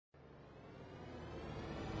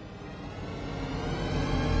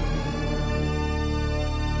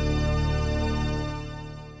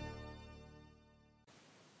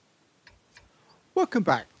Welcome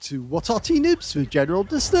back to What Arty Noobs with General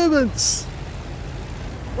Disturbance.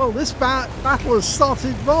 Well, this battle has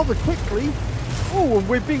started rather quickly. Oh, and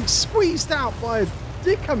we're being squeezed out by a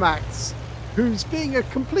Dickomax, who's being a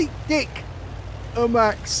complete dick.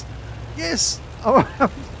 Max. Yes,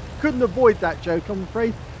 I couldn't avoid that joke, I'm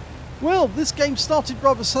afraid. Well, this game started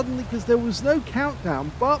rather suddenly because there was no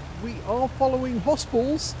countdown, but we are following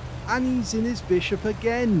hossballs, and he's in his bishop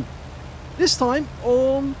again. This time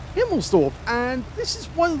on Himmelsdorf, and this is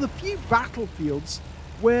one of the few battlefields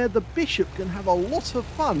where the bishop can have a lot of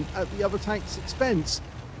fun at the other tank's expense,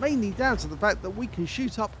 mainly down to the fact that we can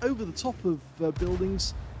shoot up over the top of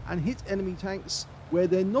buildings and hit enemy tanks where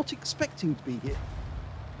they're not expecting to be hit.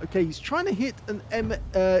 Okay, he's trying to hit an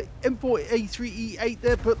M4A3E8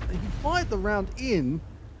 there, but he fired the round in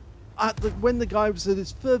at when the guy was at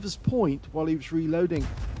his furthest point while he was reloading.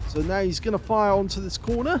 So now he's going to fire onto this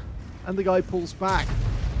corner, and the guy pulls back.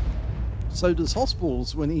 So does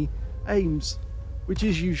hossballs when he aims, which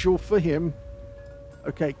is usual for him.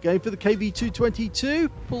 Okay, going for the KV-222,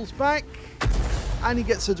 pulls back, and he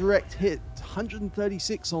gets a direct hit.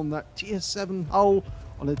 136 on that tier 7 hull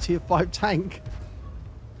on a tier 5 tank.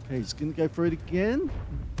 Okay, he's going to go for it again.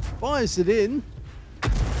 Fires it in,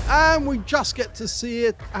 and we just get to see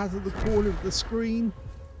it out of the corner of the screen.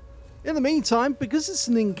 In the meantime, because it's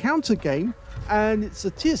an encounter game, and it's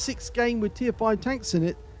a tier 6 game with tier 5 tanks in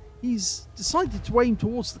it, he's decided to aim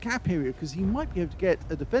towards the cap area because he might be able to get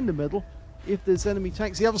a defender medal if there's enemy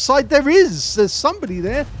tanks the other side. There's somebody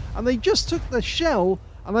there, and they just took the shell,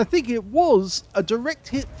 and I think it was a direct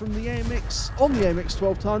hit from the AMX on the AMX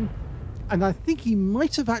 12 ton, and I think he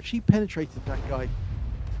might have actually penetrated that guy.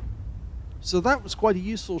 So that was quite a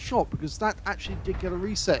useful shot because that actually did get a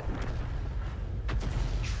reset.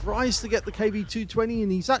 Tries to get the KV-220,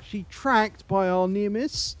 and he's actually tracked by our near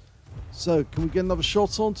miss. So can we get another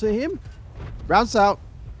shot onto him? Rounds out.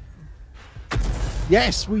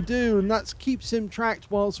 Yes, we do, and that keeps him tracked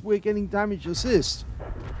whilst we're getting damage assist.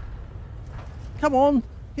 Come on,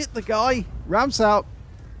 hit the guy. Rounds out.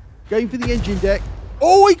 Going for the engine deck.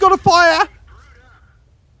 Oh, he got a fire!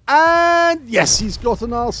 And yes, he's got an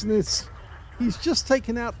arsonist. He's just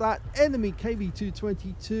taken out that enemy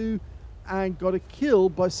KV-222 and got a kill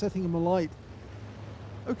by setting him alight.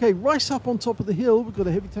 Okay, right up on top of the hill, we've got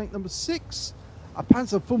a heavy tank number 6, a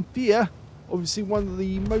Panzer IV, obviously one of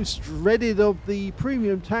the most dreaded of the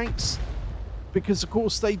premium tanks, because of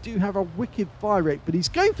course they do have a wicked fire rate. But he's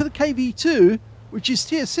going for the KV-2, which is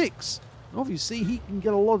tier 6. And obviously he can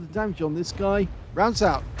get a lot of damage on this guy. Rounds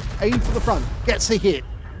out, aim for the front, gets a hit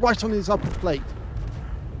right on his upper plate.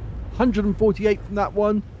 148 from that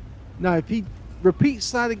one. Now if he repeats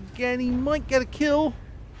that again, he might get a kill.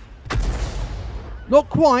 Not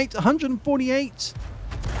quite. 148.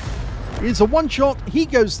 It's a one shot. He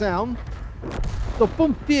goes down. The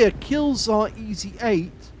Bumpier kills our Easy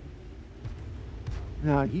 8.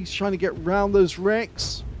 Now he's trying to get round those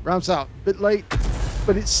wrecks. Rounds out. A bit late.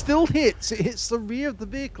 But it still hits. It hits the rear of the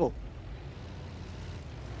vehicle.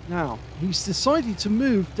 Now he's decided to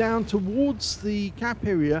move down towards the cap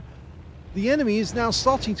area. The enemy is now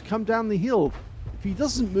starting to come down the hill. If he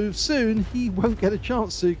doesn't move soon, he won't get a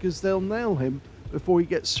chance to, because they'll nail him before he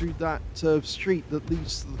gets through that street that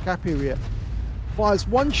leads to the cap area. Fires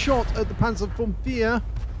one shot at the Panzer IV.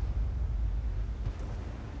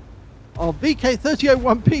 Our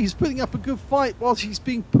VK-3001P is putting up a good fight whilst he's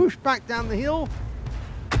being pushed back down the hill.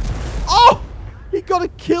 Oh! He got a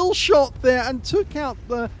kill shot there and took out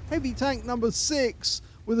the heavy tank number 6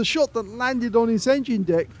 with a shot that landed on his engine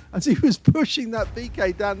deck as he was pushing that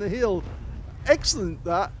VK down the hill. Excellent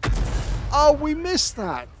that. Oh, we missed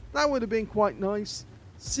that. That would have been quite nice.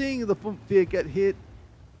 Seeing the Bumpier get hit.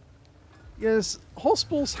 Yes,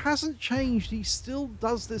 hossballs hasn't changed. He still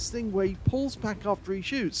does this thing where he pulls back after he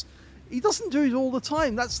shoots. He doesn't do it all the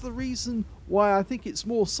time. That's the reason why I think it's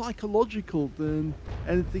more psychological than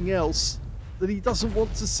anything else. That he doesn't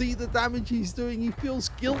want to see the damage he's doing. He feels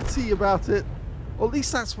guilty about it. Or at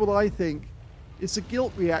least that's what I think. It's a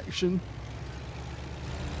guilt reaction.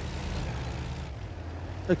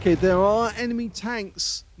 Okay, there are enemy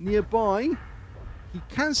tanks nearby. He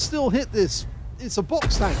can still hit this. It's a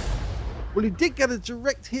box tank. Well, he did get a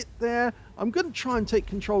direct hit there. I'm going to try and take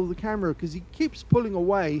control of the camera because he keeps pulling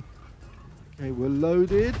away. Okay, we're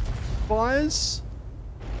loaded. Fires.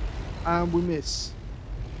 And we miss.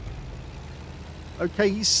 Okay,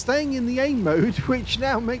 he's staying in the aim mode, which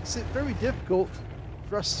now makes it very difficult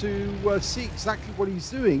for us to see exactly what he's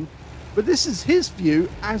doing. But this is his view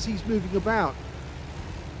as he's moving about.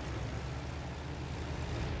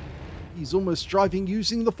 He's almost driving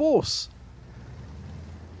using the force.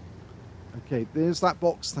 Okay, there's that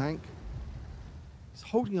box tank.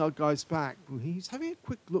 holding our guys back. He's having a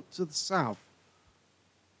quick look to the south.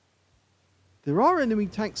 There are enemy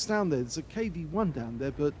tanks down there. There's a KV-1 down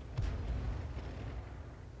there, but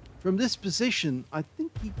from this position, I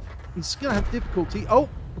think he's going to have difficulty. Oh,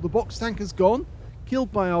 the box tank has gone.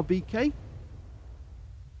 Killed by our VK. Okay,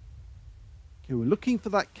 we're looking for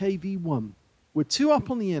that KV-1. We're 2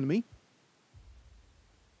 up on the enemy.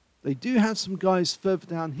 They do have some guys further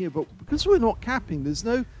down here, but because we're not capping, there's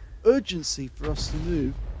no urgency for us to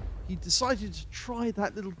move. He decided to try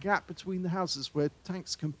that little gap between the houses where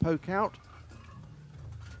tanks can poke out.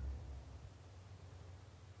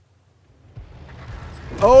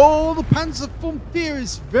 Oh, the Panzer von Fear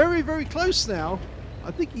is very, very close now.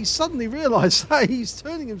 I think he suddenly realized that he's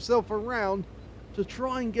turning himself around to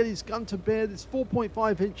try and get his gun to bear. This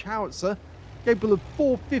 4.5-inch howitzer, capable of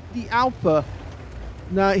 450 Alpha.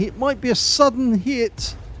 Now, it might be a sudden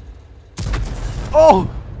hit.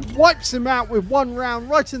 Oh, wipes him out with 1 round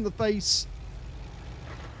right in the face.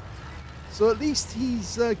 So at least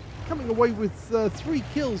he's coming away with 3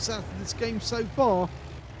 kills out of this game so far.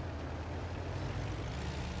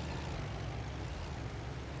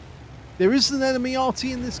 There is an enemy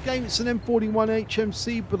Arty in this game. It's an M41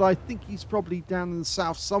 HMC, but I think he's probably down in the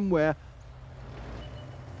south somewhere.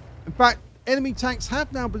 In fact, enemy tanks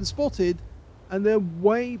have now been spotted, and they're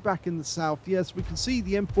way back in the south. Yes, we can see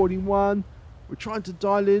the M41. We're trying to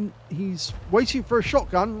dial in. He's waiting for a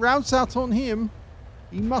shotgun. Rounds out on him.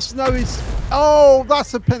 He must know his... Oh,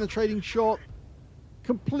 that's a penetrating shot.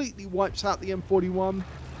 Completely wipes out the M41.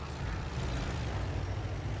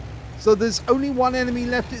 So there's only 1 enemy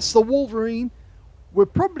left. It's the Wolverine. We're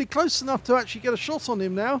probably close enough to actually get a shot on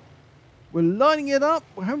him now. We're lining it up.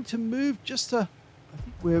 We're having to move just to... I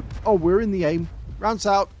think we're in the aim. Rounds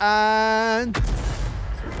out and...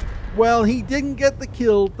 Well, he didn't get the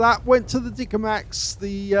kill. That went to the Dicamax.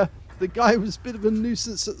 The guy was a bit of a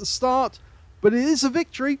nuisance at the start, but it is a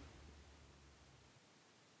victory.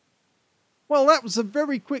 Well, that was a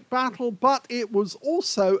very quick battle, but it was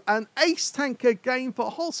also an ace tanker game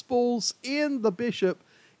for hossballs in the Bishop.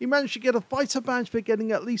 He managed to get a fighter badge for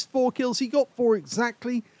getting at least 4 kills. He got 4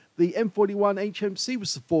 exactly. The M41 HMC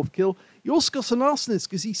was the 4th kill. He also got an arsonist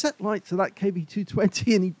because he set light to that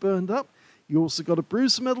KV-220 and he burned up. He also got a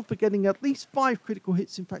bruiser medal for getting at least 5 critical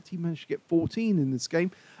hits. In fact, he managed to get 14 in this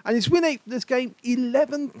game. And his win rate for this game,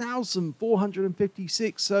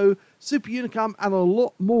 11,456. So, Super Unicum and a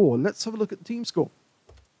lot more. Let's have a look at the team score.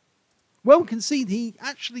 Well, we can see he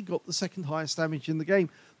actually got the 2nd highest damage in the game.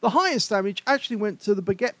 The highest damage actually went to the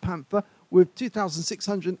Baguette Panther with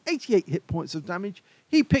 2,688 hit points of damage.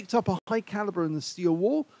 He picked up a high caliber in the steel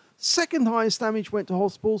wall. 2nd highest damage went to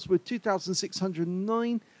hossballs with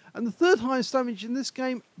 2,609. And the 3rd highest damage in this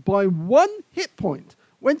game, by 1 hit point,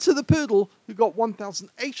 went to the Poodle, who got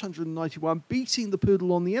 1,891, beating the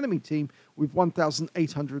Poodle on the enemy team with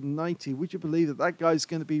 1,890. Would you believe that that guy's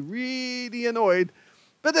going to be really annoyed?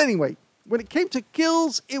 But anyway, when it came to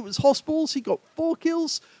kills, it was hossballs. He got 4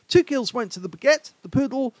 kills. 2 kills went to the Baguette, the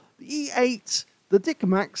Poodle, the E8, the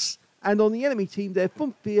Dicamax, and on the enemy team, their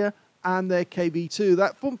Funfear and their KV2.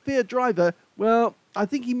 That Funfear driver, well, I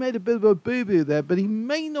think he made a bit of a boo-boo there, but he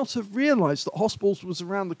may not have realised that hossballs was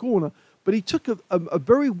around the corner, but he took a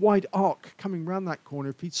very wide arc coming around that corner.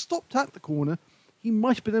 If he'd stopped at the corner, he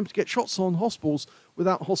might have been able to get shots on hossballs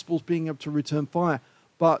without hossballs being able to return fire.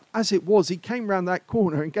 But as it was, he came around that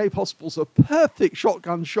corner and gave hossballs a perfect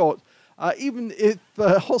shotgun shot, even if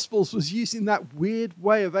hossballs was using that weird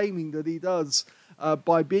way of aiming that he does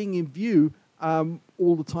by being in view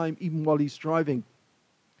all the time, even while he's driving.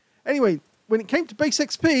 Anyway, when it came to base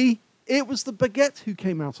XP, it was the Baguette who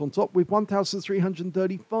came out on top with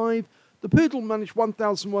 1,335. The Poodle managed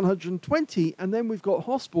 1,120, and then we've got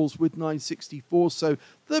hossballs with 964. So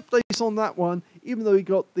 3rd place on that one, even though he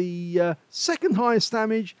got the 2nd highest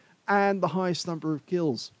damage and the highest number of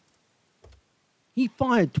kills. He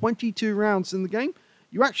fired 22 rounds in the game.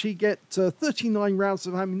 You actually get 39 rounds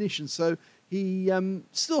of ammunition, so he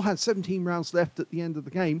still had 17 rounds left at the end of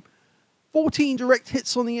the game. 14 direct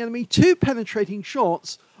hits on the enemy, 2 penetrating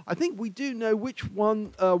shots. I think we do know which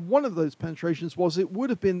one of those penetrations was. It would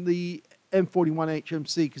have been the M41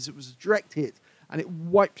 HMC because it was a direct hit and it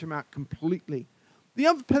wiped him out completely. The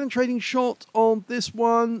other penetrating shot on this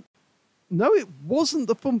one, no, it wasn't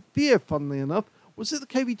the Funfear, funnily enough. Was it the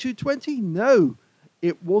KV-220? No,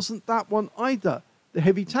 it wasn't that one either. The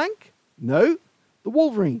heavy tank? No. The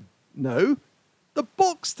Wolverine? No. The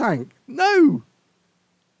box tank? No.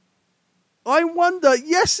 I wonder,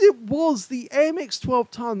 yes, it was the AMX-12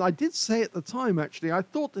 ton. I did say at the time, actually, I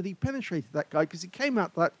thought that he penetrated that guy because he came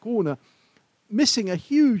out that corner missing a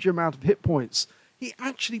huge amount of hit points. he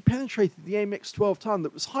actually penetrated the AMX 12-ton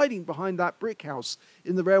that was hiding behind that brick house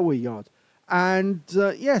in the railway yard. And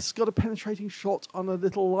yes, got a penetrating shot on a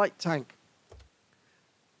little light tank.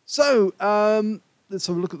 So, let's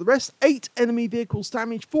have a look at the rest. 8 enemy vehicles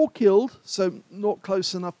damaged, 4 killed, so not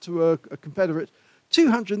close enough to a Confederate.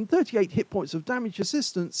 238 hit points of damage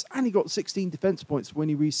assistance, and he got 16 defense points when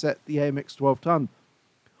he reset the AMX 12-ton.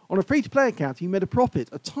 On a free-to-play account, he made a profit,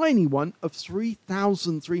 a tiny one, of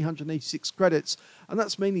 3,386 credits, and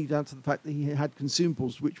that's mainly down to the fact that he had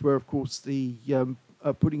consumables, which were, of course, the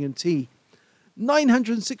pudding and tea.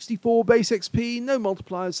 964 base XP, no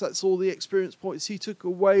multipliers, that's all the experience points he took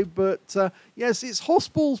away, but yes, it's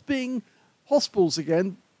hossballs being hossballs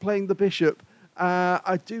again, playing the bishop.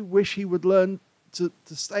 I do wish he would learn to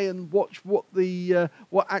stay and watch what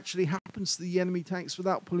actually happens to the enemy tanks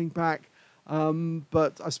without pulling back.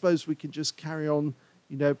 But I suppose we can just carry on,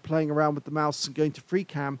 you know, playing around with the mouse and going to free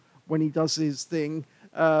cam when he does his thing,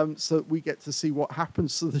 so that we get to see what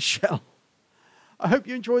happens to the shell. I hope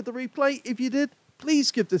you enjoyed the replay. If you did,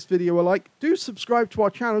 please give this video a like. Do subscribe to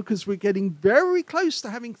our channel because we're getting very close to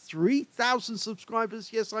having 3,000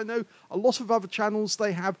 subscribers. Yes, I know a lot of other channels,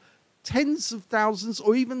 they have tens of thousands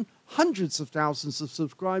or even hundreds of thousands of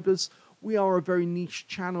subscribers. We are a very niche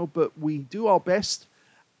channel, but we do our best.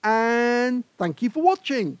 And thank you for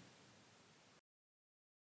watching.